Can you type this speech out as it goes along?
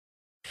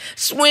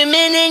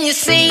Swimming in your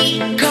sea,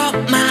 caught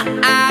my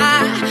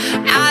eye.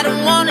 I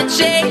don't wanna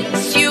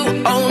chase you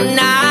all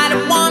night.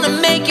 I wanna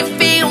make you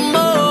feel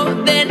more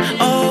than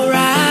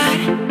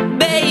alright.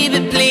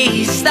 Baby,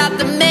 please stop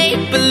the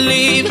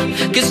make-believe,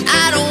 'cause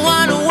I don't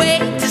wanna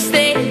wait to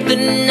stay the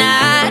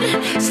night.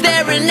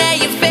 Staring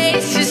at your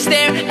face, you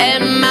stare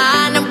at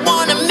mine. I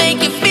wanna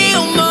make you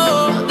feel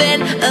more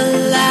than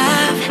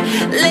alive.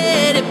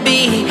 Let it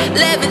be,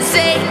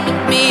 levitate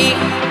with me.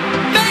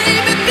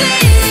 Baby, please.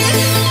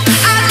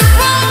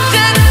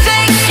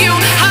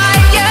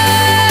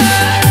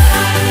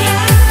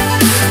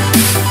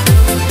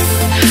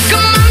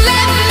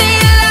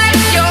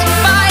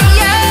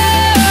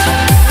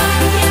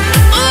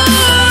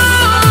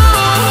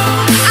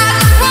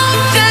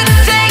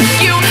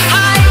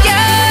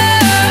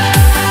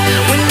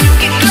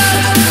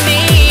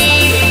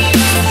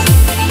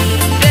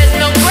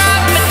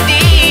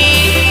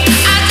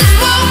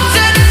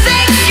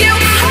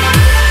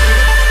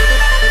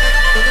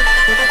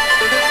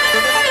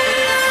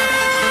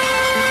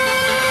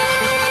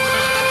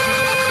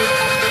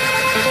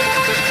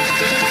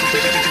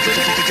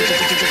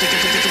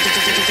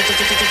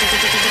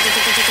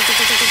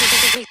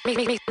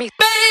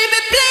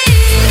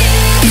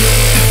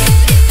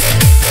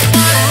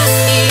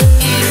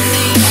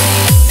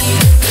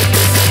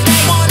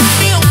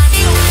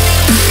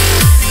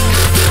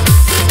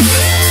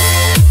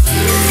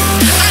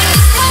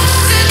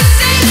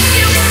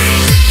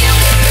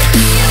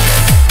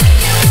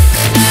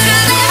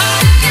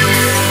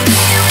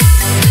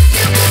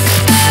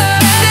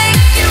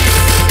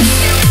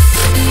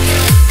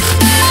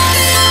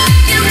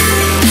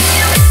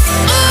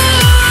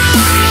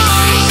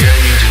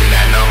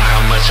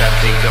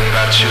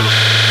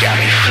 Got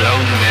me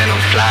floating and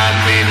I'm flying,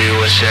 baby,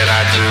 what should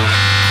I do?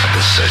 I've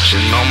been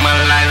searching all my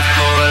life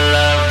for a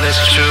love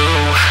that's true.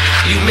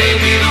 You may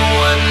be the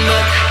one,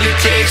 but it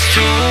takes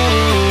two.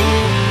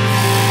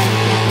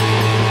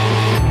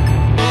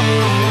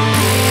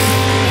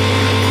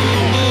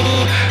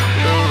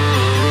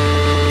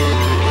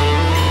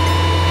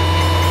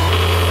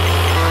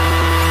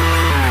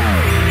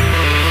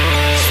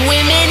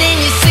 Swimming in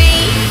your sea,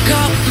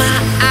 caught my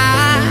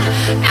eye.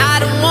 I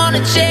don't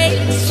wanna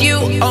chase you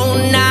all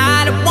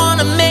night. I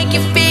wanna make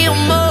you feel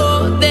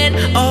more than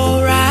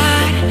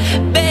alright.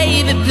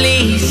 Baby,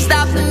 please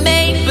stop the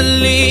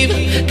make-believe,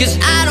 'cause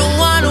I don't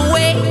wanna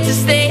wait to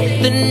stay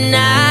the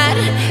night.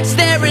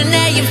 Staring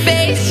at your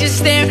face, you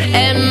stare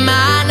at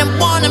mine. I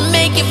wanna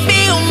make you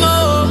feel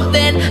more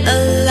than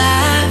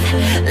alive.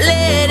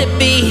 Let it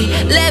be,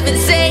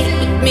 levitate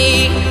with me.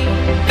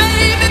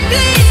 Baby,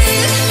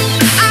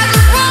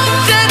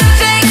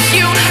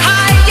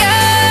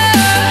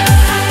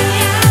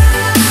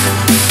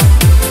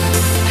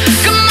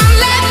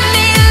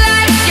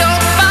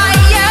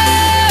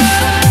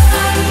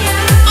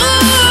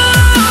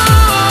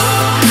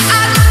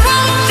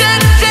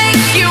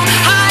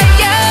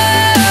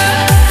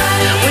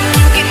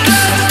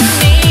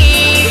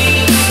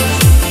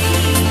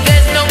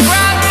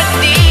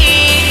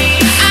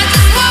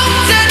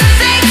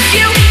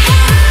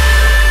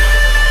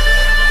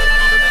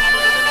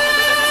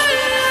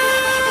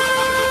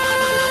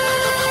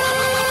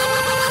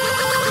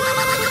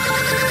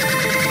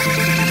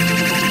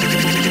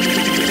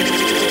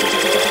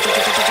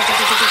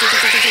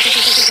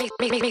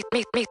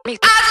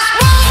 please.